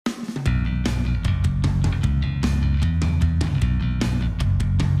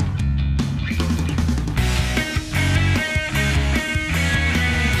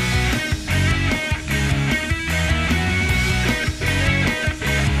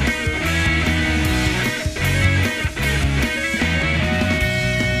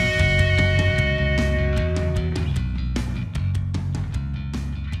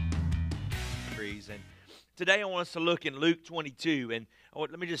today I want us to look in Luke 22, and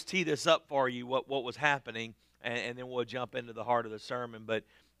let me just tee this up for you, what was happening, and then we'll jump into the heart of the sermon. But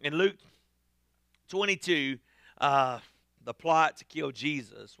in Luke 22, the plot to kill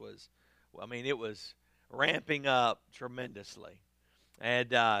Jesus was, it was ramping up tremendously. And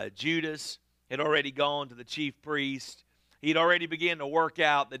Judas had already gone to the chief priest. He'd already begun to work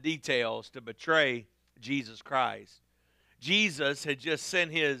out the details to betray Jesus Christ. Jesus had just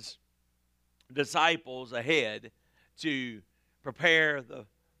sent his disciples ahead to prepare the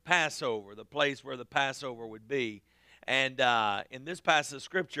Passover, the place where the Passover would be. And in this passage of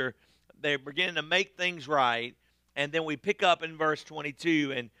Scripture, they're beginning to make things right. And then we pick up in verse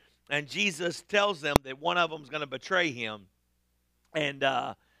 22, and Jesus tells them that one of them is going to betray him. And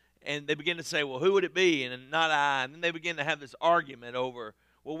they begin to say, well, who would it be? And not I. And then they begin to have this argument over,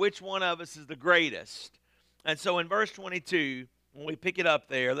 well, which one of us is the greatest? And so in verse 22, when we pick it up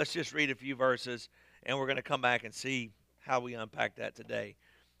there, let's just read a few verses, and we're going to come back and see how we unpack that today.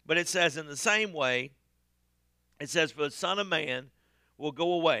 But it says, in the same way, it says, for the Son of Man will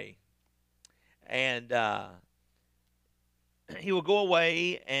go away, and he will go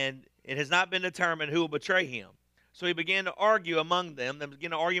away, and it has not been determined who will betray him. So he began to argue among them. They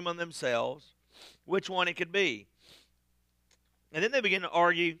began to argue among themselves which one it could be. And then they began to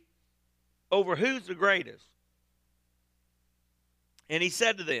argue over who's the greatest. And he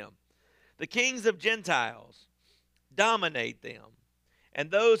said to them, the kings of Gentiles dominate them, and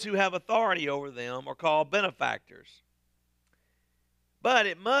those who have authority over them are called benefactors. But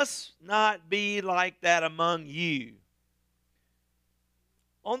it must not be like that among you.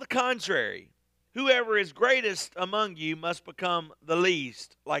 On the contrary, whoever is greatest among you must become the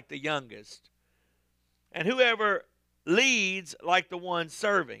least, like the youngest, and whoever leads like the one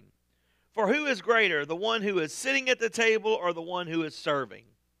serving. For who is greater, the one who is sitting at the table or the one who is serving?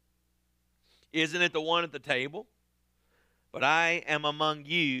 Isn't it the one at the table? But I am among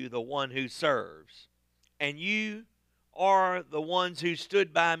you the one who serves, and you are the ones who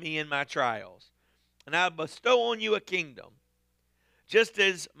stood by me in my trials. And I bestow on you a kingdom, just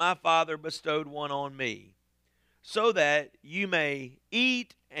as my Father bestowed one on me, so that you may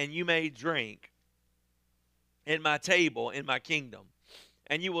eat and you may drink in my table in my kingdom.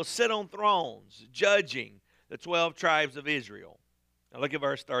 And you will sit on thrones, judging the 12 tribes of Israel. Now look at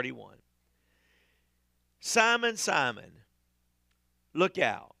verse 31. Simon, Simon, look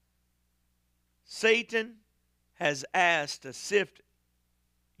out. Satan has asked to sift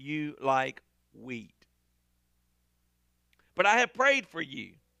you like wheat. But I have prayed for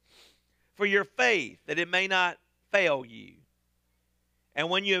you, for your faith, that it may not fail you. And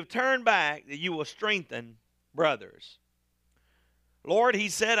when you have turned back, that you will strengthen brothers. Lord, he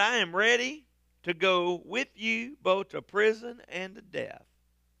said, I am ready to go with you both to prison and to death.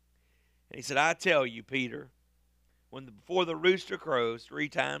 And he said, I tell you, Peter, before the rooster crows 3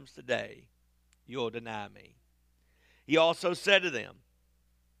 times today, you'll deny me. He also said to them,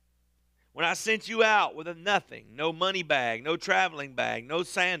 when I sent you out with nothing, no money bag, no traveling bag, no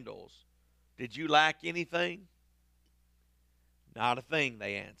sandals, did you lack anything? Not a thing,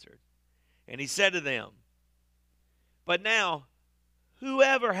 they answered. And he said to them, but now,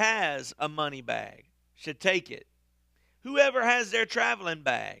 whoever has a money bag should take it. Whoever has their traveling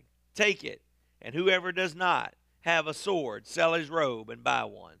bag, take it. And whoever does not have a sword, sell his robe and buy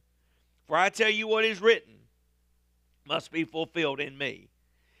one. For I tell you what is written must be fulfilled in me.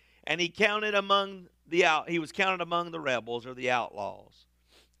 And he was counted among the rebels or the outlaws.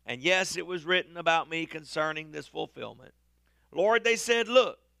 And yes, it was written about me concerning this fulfillment. Lord, they said,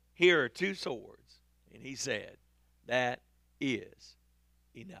 look, here are 2 swords. And he said, that is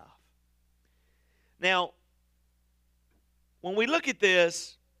enough. Now, when we look at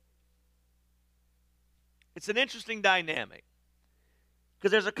this, it's an interesting dynamic.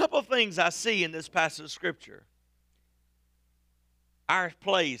 Because there's a couple of things I see in this passage of Scripture. Our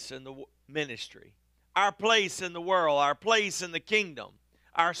place in the ministry, our place in the world, our place in the kingdom,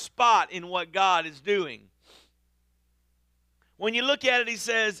 our spot in what God is doing. When you look at it, he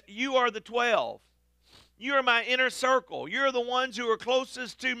says, you are the 12. You are my inner circle. You're the ones who are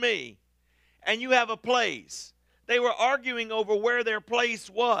closest to me. And you have a place. They were arguing over where their place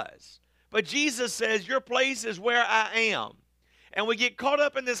was. But Jesus says, your place is where I am. And we get caught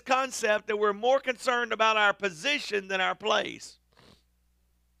up in this concept that we're more concerned about our position than our place.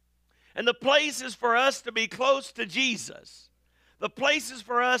 And the place is for us to be close to Jesus. The place is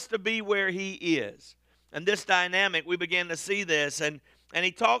for us to be where he is. And this dynamic, we begin to see this. And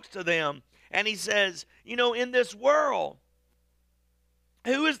he talks to them. And he says, you know, in this world,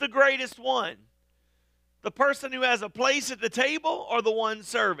 who is the greatest one? The person who has a place at the table or the one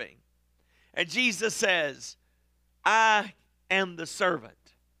serving? And Jesus says, I am the servant.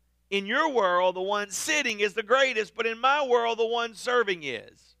 In your world, the one sitting is the greatest, but in my world, the one serving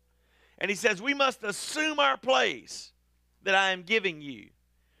is. And he says, we must assume our place that I am giving you.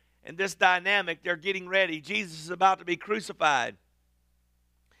 And this dynamic, they're getting ready. Jesus is about to be crucified.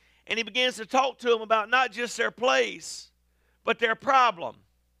 And he begins to talk to them about not just their place, but their problem.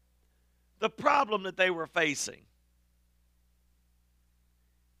 The problem that they were facing.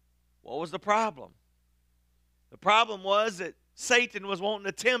 What was the problem? The problem was that Satan was wanting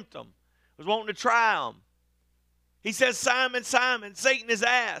to tempt them, was wanting to try them. He says, Simon, Simon, Satan has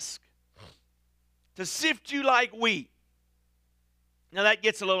asked to sift you like wheat. Now that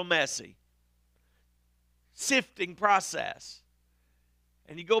gets a little messy. Sifting process.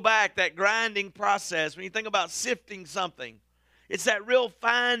 And you go back, that grinding process, when you think about sifting something, it's that real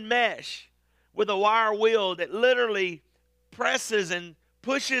fine mesh with a wire wheel that literally presses and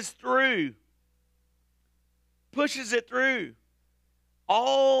pushes through. Pushes it through.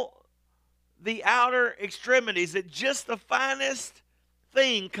 All the outer extremities, that just the finest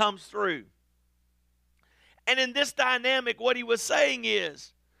thing comes through. And in this dynamic, what he was saying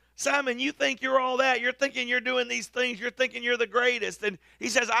is, Simon, you think you're all that. You're thinking you're doing these things. You're thinking you're the greatest. And he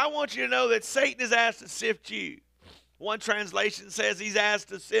says, I want you to know that Satan is asked to sift you. One translation says he's asked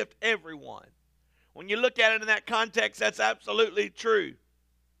to sift everyone. When you look at it in that context, that's absolutely true.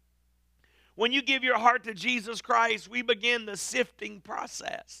 When you give your heart to Jesus Christ, we begin the sifting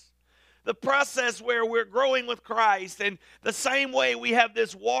process. The process where we're growing with Christ, and the same way we have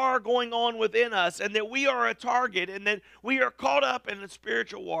this war going on within us, and that we are a target, and that we are caught up in the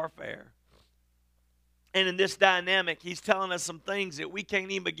spiritual warfare. And in this dynamic, he's telling us some things that we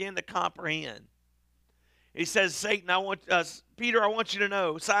can't even begin to comprehend. He says, Satan, Peter, I want you to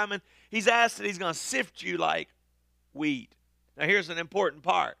know, Simon, he's asked that he's going to sift you like wheat. Now here's an important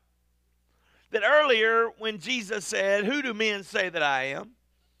part. That earlier when Jesus said, who do men say that I am?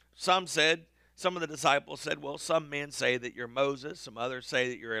 Some of the disciples said, well, some men say that you're Moses. Some others say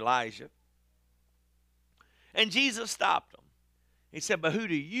that you're Elijah. And Jesus stopped them. He said, but who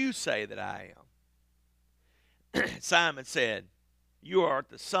do you say that I am? Simon said, you are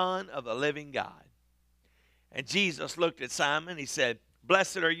the Son of the living God. And Jesus looked at Simon. He said,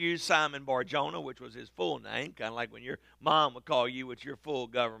 blessed are you, Simon Bar-Jonah, which was his full name, kind of like when your mom would call you with your full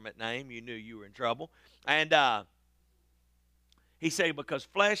government name, you knew you were in trouble. And he said, because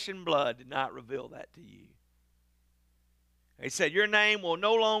flesh and blood did not reveal that to you. He said, your name will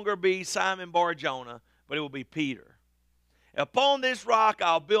no longer be Simon Bar-Jonah, but it will be Peter. Upon this rock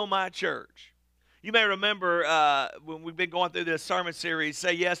I'll build my church. You may remember when we've been going through this sermon series,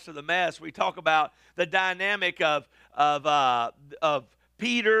 Say Yes to the Mess, we talk about the dynamic of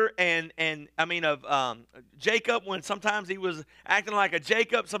Peter and Jacob, when sometimes he was acting like a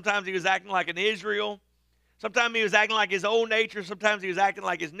Jacob, sometimes he was acting like an Israel. Sometimes he was acting like his old nature. Sometimes he was acting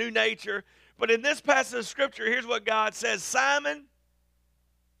like his new nature. But in this passage of Scripture, here's what God says. Simon,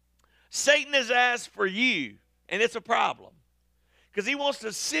 Satan has asked for you, and it's a problem. Because he wants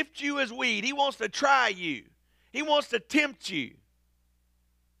to sift you as wheat. He wants to try you. He wants to tempt you.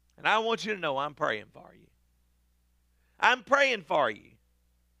 And I want you to know I'm praying for you. I'm praying for you.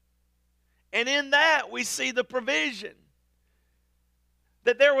 And in that, we see the provision.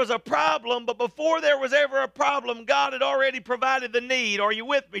 That there was a problem, but before there was ever a problem, God had already provided the need. Are you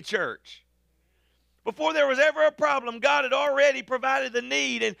with me, church? Before there was ever a problem, God had already provided the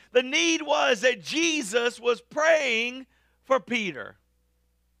need. And the need was that Jesus was praying for Peter.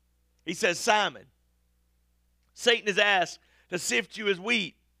 He says, Simon, Satan has asked to sift you as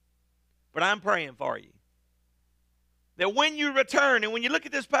wheat, but I'm praying for you. That when you return, and when you look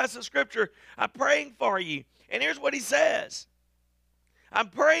at this passage of Scripture, I'm praying for you. And here's what he says. I'm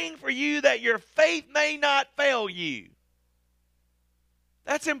praying for you that your faith may not fail you.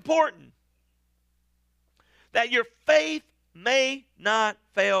 That's important. That your faith may not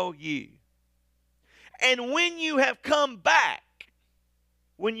fail you. And when you have come back,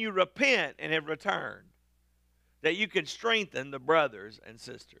 when you repent and have returned, that you can strengthen the brothers and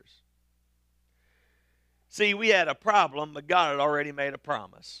sisters. See, we had a problem, but God had already made a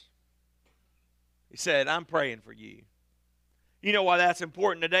promise. He said, I'm praying for you. You know why that's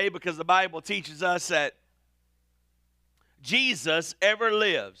important today? Because the Bible teaches us that Jesus ever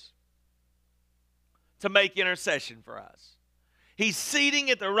lives to make intercession for us. He's seating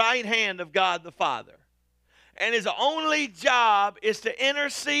at the right hand of God the Father. And his only job is to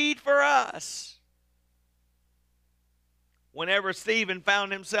intercede for us. Whenever Stephen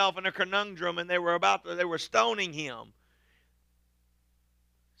found himself in a conundrum and they were stoning him,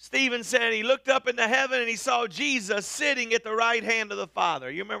 Stephen said he looked up into heaven and he saw Jesus sitting at the right hand of the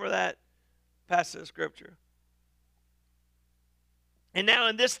Father. You remember that passage of Scripture? And now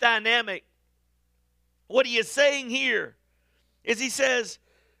in this dynamic, what he is saying here is he says,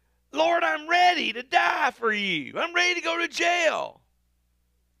 Lord, I'm ready to die for you. I'm ready to go to jail.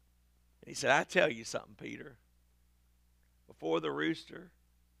 And he said, I tell you something, Peter. Before the rooster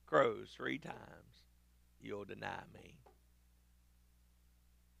crows 3 times, you'll deny me.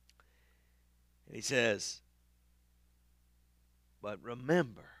 And he says, but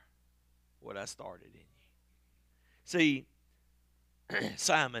remember what I started in you. See,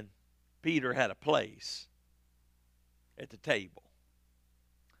 Simon Peter had a place at the table.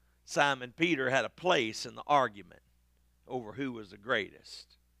 Simon Peter had a place in the argument over who was the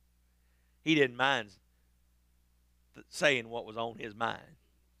greatest. He didn't mind saying what was on his mind.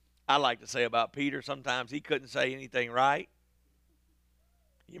 I like to say about Peter, sometimes he couldn't say anything right.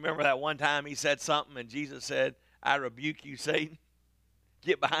 You remember that one time he said something and Jesus said, I rebuke you, Satan.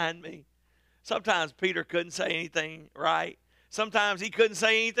 Get behind me. Sometimes Peter couldn't say anything right. Sometimes he couldn't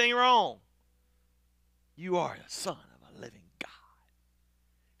say anything wrong. You are the Son of a living God.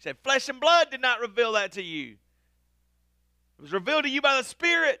 He said, flesh and blood did not reveal that to you. It was revealed to you by the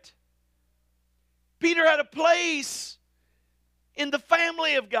Spirit. Peter had a place in the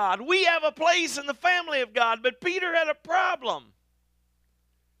family of God. We have a place in the family of God, but Peter had a problem.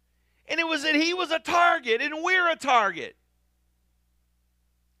 And it was that he was a target, and we're a target.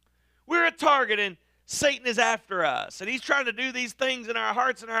 We're a target, and Satan is after us. And he's trying to do these things in our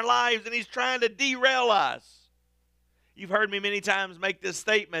hearts and our lives, and he's trying to derail us. You've heard me many times make this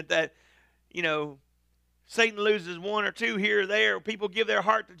statement that, Satan loses 1 or 2 here or there. People give their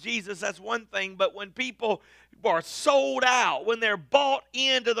heart to Jesus, that's one thing. But when people are sold out, when they're bought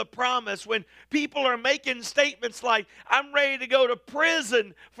into the promise, when people are making statements like, I'm ready to go to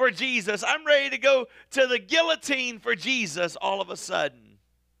prison for Jesus, I'm ready to go to the guillotine for Jesus, all of a sudden,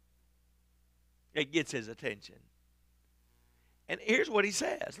 it gets his attention. And here's what he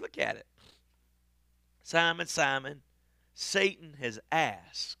says. Look at it. Simon, Simon, Satan has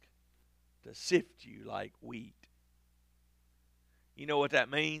asked to sift you like wheat. You know what that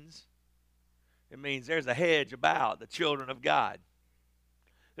means? It means there's a hedge about the children of God.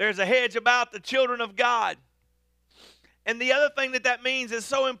 There's a hedge about the children of God. And the other thing that means is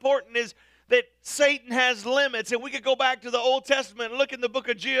so important is that Satan has limits. And we could go back to the Old Testament and look in the book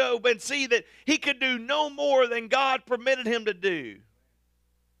of Job and see that he could do no more than God permitted him to do.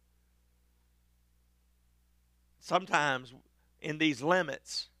 Sometimes in these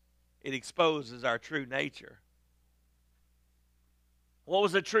limits, it exposes our true nature. What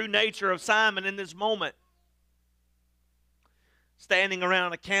was the true nature of Simon in this moment? Standing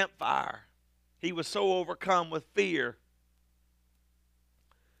around a campfire, he was so overcome with fear.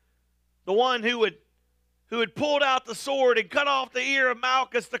 The one who had pulled out the sword and cut off the ear of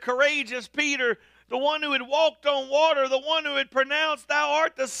Malchus, the courageous Peter, the one who had walked on water, the one who had pronounced, thou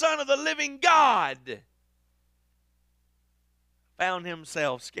art the Son of the living God, found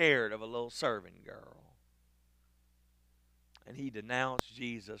himself scared of a little servant girl. And he denounced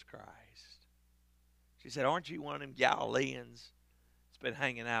Jesus Christ. She said, aren't you one of them Galileans that's been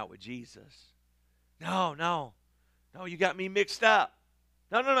hanging out with Jesus? No, you got me mixed up.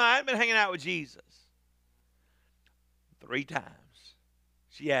 No, I haven't been hanging out with Jesus. 3 times.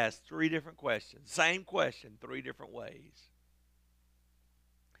 She asked 3 different questions. Same question, 3 different ways.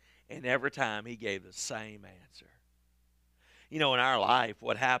 And every time he gave the same answer. In our life,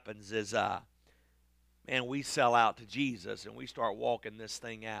 what happens is, we sell out to Jesus and we start walking this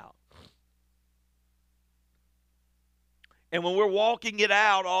thing out. And when we're walking it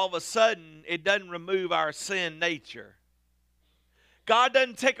out, all of a sudden, it doesn't remove our sin nature. God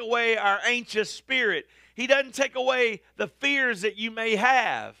doesn't take away our anxious spirit. He doesn't take away the fears that you may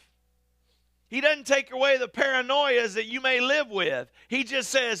have. He doesn't take away the paranoias that you may live with. He just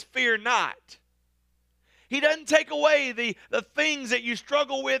says, fear not. He doesn't take away the things that you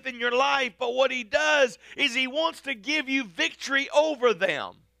struggle with in your life, but what he does is he wants to give you victory over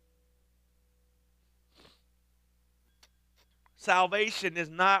them. Salvation is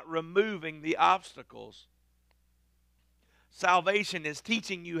not removing the obstacles. Salvation is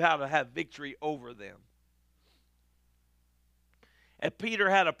teaching you how to have victory over them. And Peter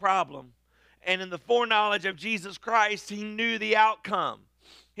had a problem. And in the foreknowledge of Jesus Christ, he knew the outcome.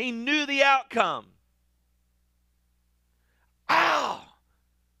 He knew the outcome. I'll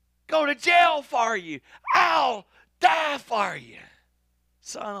go to jail for you. I'll die for you.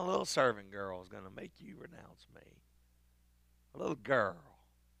 Son, a little servant girl is going to make you renounce me. A little girl.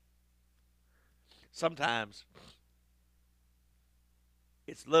 Sometimes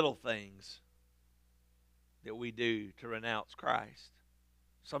it's little things that we do to renounce Christ.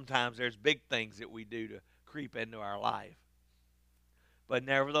 Sometimes there's big things that we do to creep into our life. But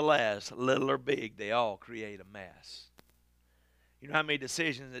nevertheless, little or big, they all create a mess. You know how many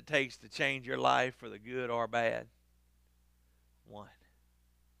decisions it takes to change your life for the good or bad? One.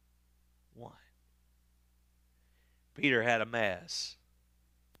 Peter had a mess.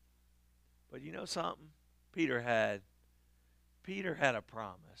 But you know something? Peter had a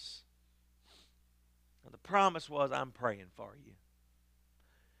promise. And the promise was, I'm praying for you.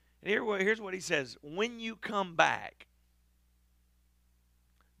 And here's what he says. When you come back,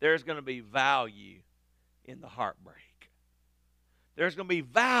 there's going to be value in the heartbreak. There's going to be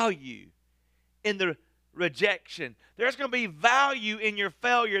value in the rejection. There's going to be value in your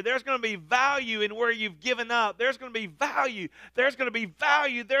failure. There's going to be value in where you've given up. There's going to be value. There's going to be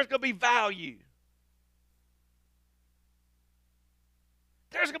value. There's going to be value.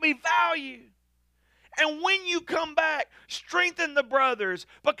 There's going to be value. And when you come back, strengthen the brothers,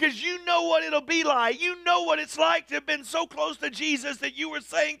 because you know what it'll be like. You know what it's like to have been so close to Jesus that you were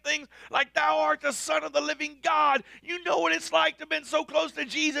saying things like, thou art the Son of the living God. You know what it's like to have been so close to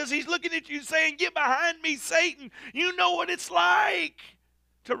Jesus. He's looking at you saying, get behind me, Satan. You know what it's like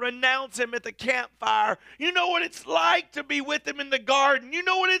to renounce him at the campfire. You know what it's like to be with him in the garden. You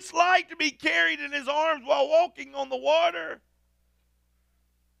know what it's like to be carried in his arms while walking on the water.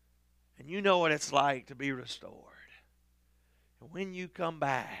 And you know what it's like to be restored. And when you come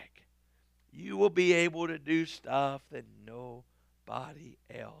back, you will be able to do stuff that nobody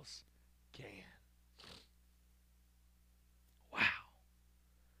else can. Wow.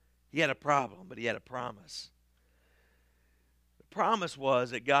 He had a problem, but he had a promise. The promise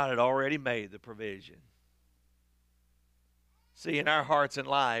was that God had already made the provision. See, in our hearts and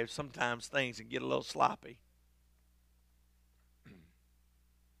lives, sometimes things can get a little sloppy.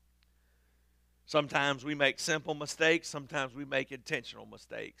 Sometimes we make simple mistakes. Sometimes we make intentional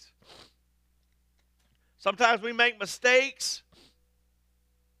mistakes. Sometimes we make mistakes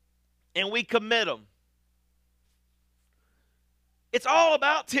and we commit them. It's all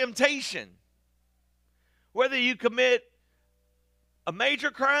about temptation. Whether you commit a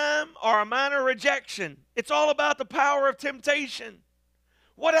major crime or a minor rejection, it's all about the power of temptation.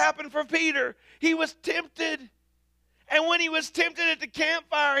 What happened for Peter? He was tempted. And when he was tempted at the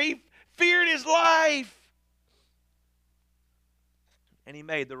campfire, he feared his life. And he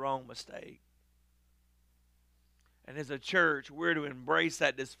made the wrong mistake. And as a church, we're to embrace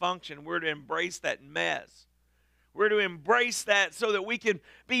that dysfunction. We're to embrace that mess. We're to embrace that so that we can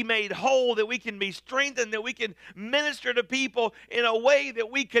be made whole, that we can be strengthened, that we can minister to people in a way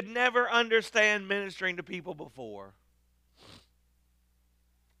that we could never understand ministering to people before.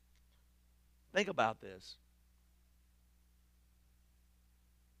 Think about this.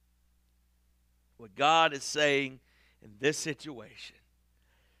 What God is saying in this situation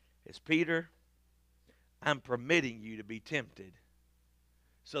is, Peter, I'm permitting you to be tempted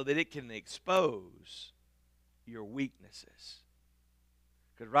so that it can expose your weaknesses.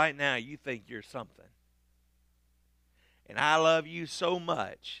 Because right now you think you're something. And I love you so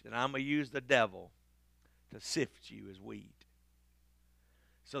much that I'm going to use the devil to sift you as wheat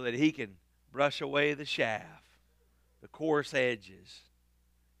so that he can brush away the chaff, the coarse edges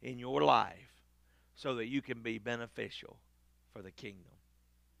in your life, so that you can be beneficial for the kingdom.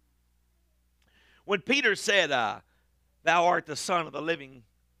 When Peter said, thou art the Son of the living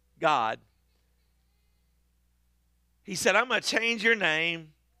God, he said, I'm going to change your name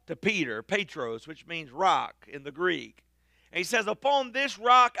to Peter, Petros, which means rock in the Greek. And he says, upon this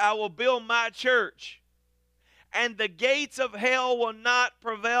rock I will build my church, and the gates of hell will not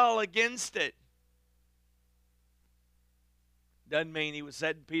prevail against it. Doesn't mean he was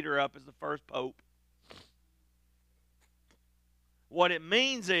setting Peter up as the first pope. What it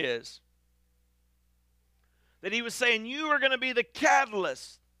means is that he was saying, you are going to be the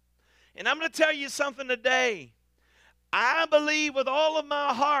catalyst. And I'm going to tell you something today. I believe with all of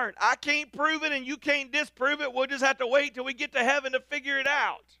my heart. I can't prove it and you can't disprove it. We'll just have to wait till we get to heaven to figure it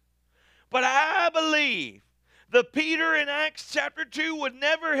out. But I believe that Peter in Acts chapter 2 would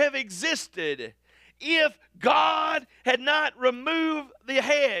never have existed if God had not removed the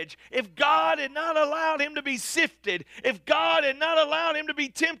hedge, if God had not allowed him to be sifted, if God had not allowed him to be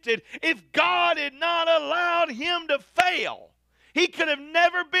tempted, if God had not allowed him to fail. He could have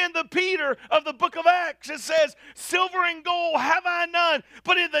never been the Peter of the book of Acts. It says, silver and gold have I none,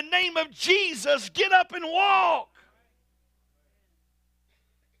 but in the name of Jesus, get up and walk.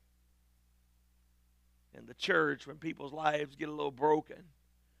 In the church, when people's lives get a little broken,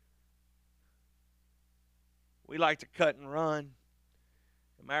 we like to cut and run.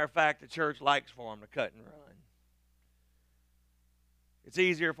 As a matter of fact, the church likes for them to cut and run. It's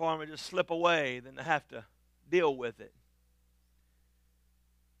easier for them to just slip away than to have to deal with it.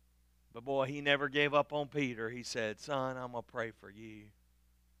 But boy, he never gave up on Peter. He said, son, I'm going to pray for you.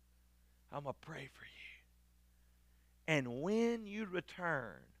 I'm going to pray for you. And when you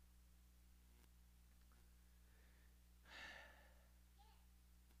return,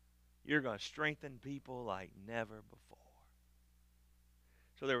 you're going to strengthen people like never before.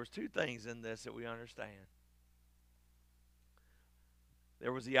 So there was two things in this that we understand.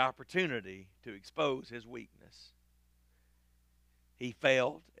 There was the opportunity to expose his weakness. He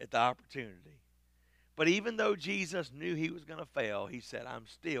failed at the opportunity. But even though Jesus knew he was going to fail, he said, I'm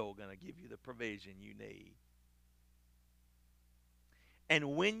still going to give you the provision you need.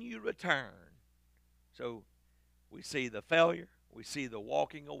 And when you return, so we see the failure, we see the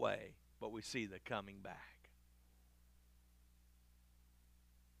walking away, but we see the coming back.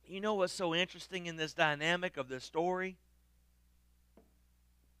 You know what's so interesting in this dynamic of this story?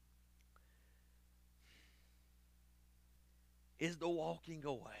 Is the walking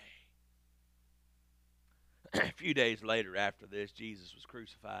away. A few days later after this, Jesus was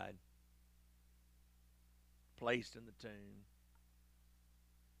crucified, placed in the tomb,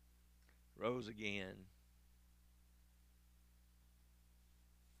 rose again.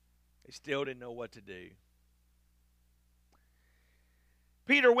 They still didn't know what to do.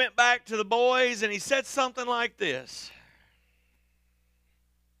 Peter went back to the boys and he said something like this.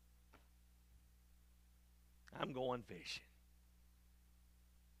 I'm going fishing.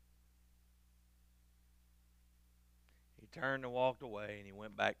 He turned and walked away and he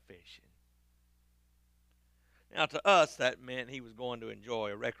went back fishing. Now to us that meant he was going to enjoy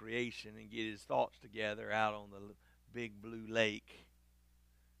a recreation and get his thoughts together out on the big blue lake.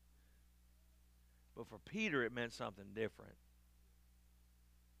 But for Peter it meant something different.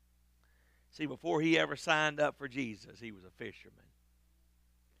 See, before he ever signed up for Jesus, he was a fisherman.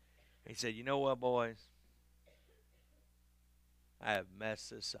 He said, you know what, boys? I have messed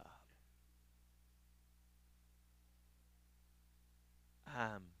this up.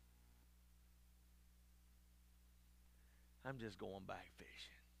 I'm just going back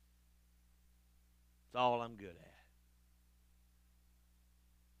fishing. It's all I'm good at.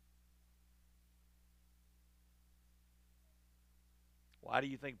 Why do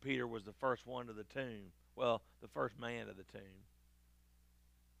you think Peter was the first one to the tomb? Well, the first man to the tomb.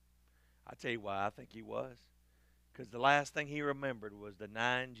 I tell you why I think he was. Because the last thing he remembered was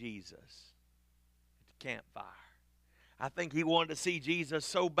denying Jesus at the campfire. I think he wanted to see Jesus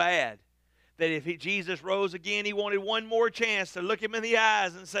so bad that if Jesus rose again, he wanted one more chance to look him in the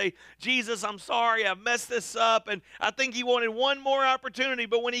eyes and say, Jesus, I'm sorry, I've messed this up. And I think he wanted one more opportunity.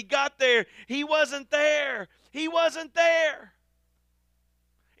 But when he got there, he wasn't there. He wasn't there.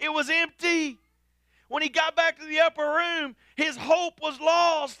 It was empty. When he got back to the upper room, his hope was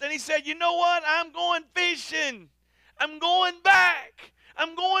lost. And he said, you know what? I'm going fishing. I'm going back.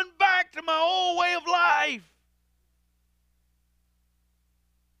 I'm going back to my old way of life.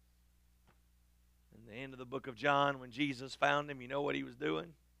 In the end of the book of John, when Jesus found him, you know what he was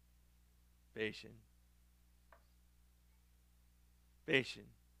doing? Fishing. Fishing.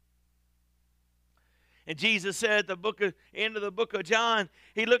 And Jesus said at the end of the book of John,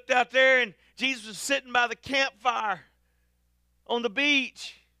 he looked out there and Jesus was sitting by the campfire on the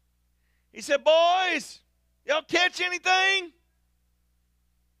beach. He said, boys, y'all catch anything?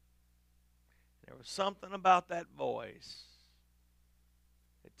 There was something about that voice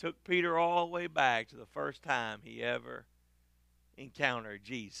that took Peter all the way back to the first time he ever encountered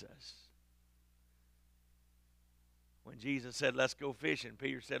Jesus. When Jesus said, let's go fishing,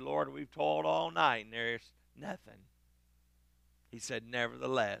 Peter said, Lord, we've toiled all night and there's nothing. He said,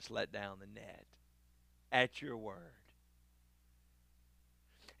 nevertheless, let down the net at your word.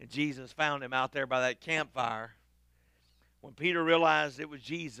 And Jesus found him out there by that campfire. When Peter realized it was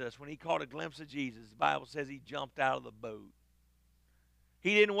Jesus, when he caught a glimpse of Jesus, the Bible says he jumped out of the boat.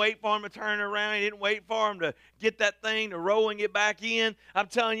 He didn't wait for him to turn around. He didn't wait for him to get that thing to row and get back in. I'm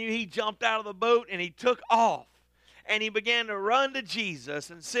telling you, he jumped out of the boat and he took off. And he began to run to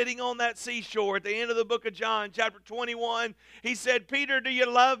Jesus. And sitting on that seashore at the end of the book of John, chapter 21, he said, Peter, do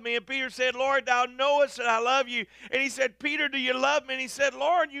you love me? And Peter said, Lord, thou knowest that I love you. And he said, Peter, do you love me? And he said,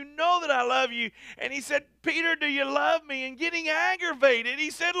 Lord, you know that I love you. And he said, Peter, do you love me? And getting aggravated, he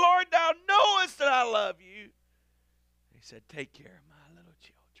said, Lord, thou knowest that I love you. He said, take care of my little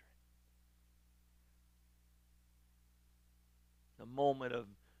children. The moment of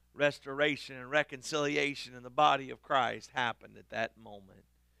restoration and reconciliation in the body of Christ happened at that moment.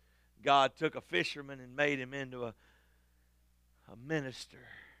 God took a fisherman and made him into a minister.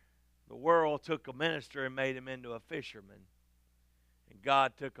 The world took a minister and made him into a fisherman. And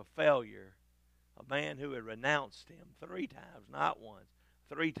God took a failure, a man who had renounced him 3 times, not once,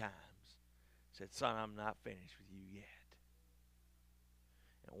 3 times, said, son, I'm not finished with you yet.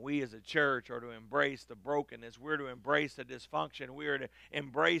 And we as a church are to embrace the brokenness. We're to embrace the dysfunction. We are to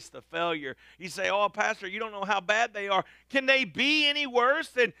embrace the failure. You say, oh, Pastor, you don't know how bad they are. Can they be any worse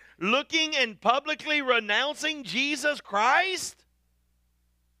than looking and publicly renouncing Jesus Christ?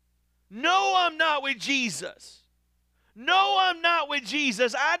 No, I'm not with Jesus. No, I'm not with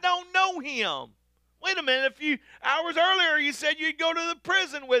Jesus. I don't know him. Wait a minute, a few hours earlier you said you'd go to the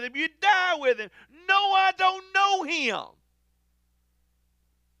prison with him. You'd die with him. No, I don't know him.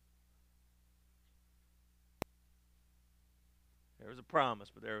 There was a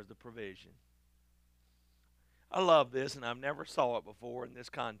promise, but there was the provision. I love this, and I've never saw it before in this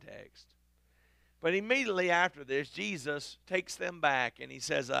context. But immediately after this, Jesus takes them back, and he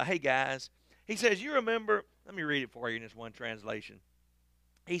says, hey, guys. He says, you remember, let me read it for you in this one translation.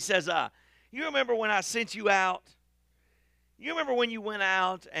 He says, you remember when I sent you out? You remember when you went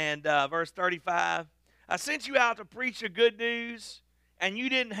out, and verse 35, I sent you out to preach the good news, and you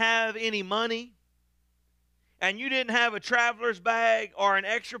didn't have any money, and you didn't have a traveler's bag or an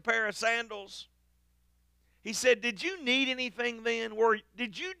extra pair of sandals. He said, did you need anything then? Or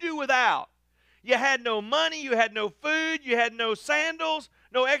did you do without? You had no money, you had no food, you had no sandals,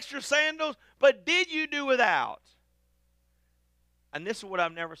 no extra sandals, but did you do without? And this is what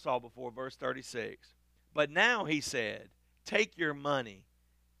I've never saw before, verse 36. But now, he said, take your money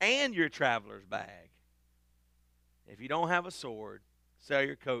and your traveler's bag. If you don't have a sword, sell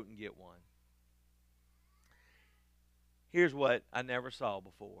your coat and get one. Here's what I never saw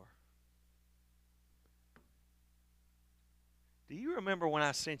before. Do you remember when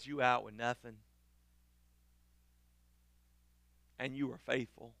I sent you out with nothing? And you were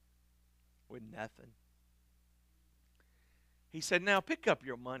faithful with nothing? He said, now pick up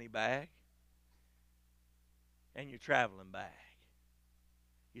your money bag and your traveling bag.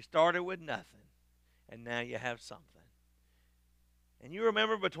 You started with nothing, and now you have something. And you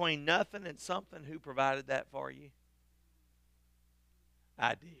remember between nothing and something, who provided that for you?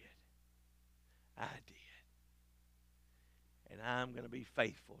 I did. I did. And I'm going to be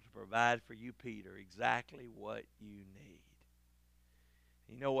faithful to provide for you, Peter, exactly what you need.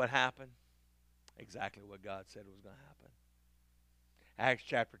 You know what happened? Exactly what God said was going to happen. Acts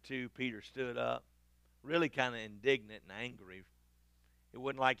chapter 2, Peter stood up, really kind of indignant and angry. It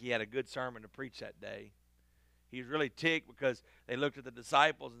wasn't like he had a good sermon to preach that day. He was really ticked because they looked at the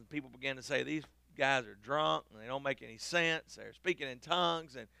disciples and people began to say, these guys are drunk and they don't make any sense. They're speaking in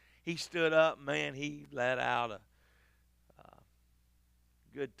tongues. And he stood up, man, he let out a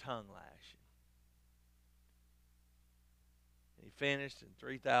good tongue lashing. And he finished, and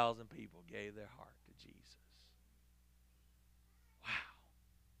 3,000 people gave their heart to Jesus. Wow.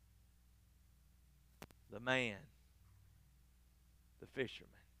 The man, the fisherman,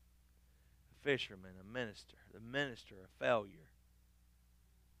 a minister, the minister, a failure,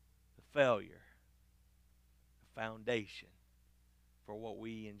 the failure, the foundation for what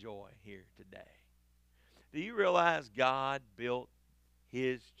we enjoy here today. Do you realize God built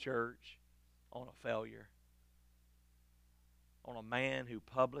his church on a failure? On a man who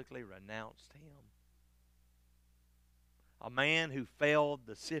publicly renounced him? A man who failed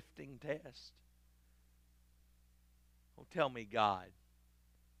the sifting test? Don't tell me God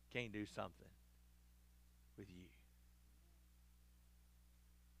can't do something with you.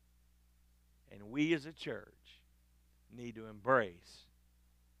 And we as a church need to embrace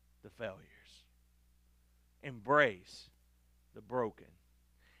the failures. Embrace the broken.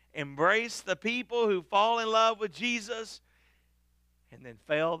 Embrace the people who fall in love with Jesus and then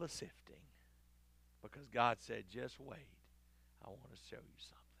fail the sifting. Because God said, just wait. I want to show you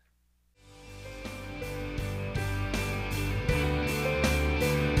something.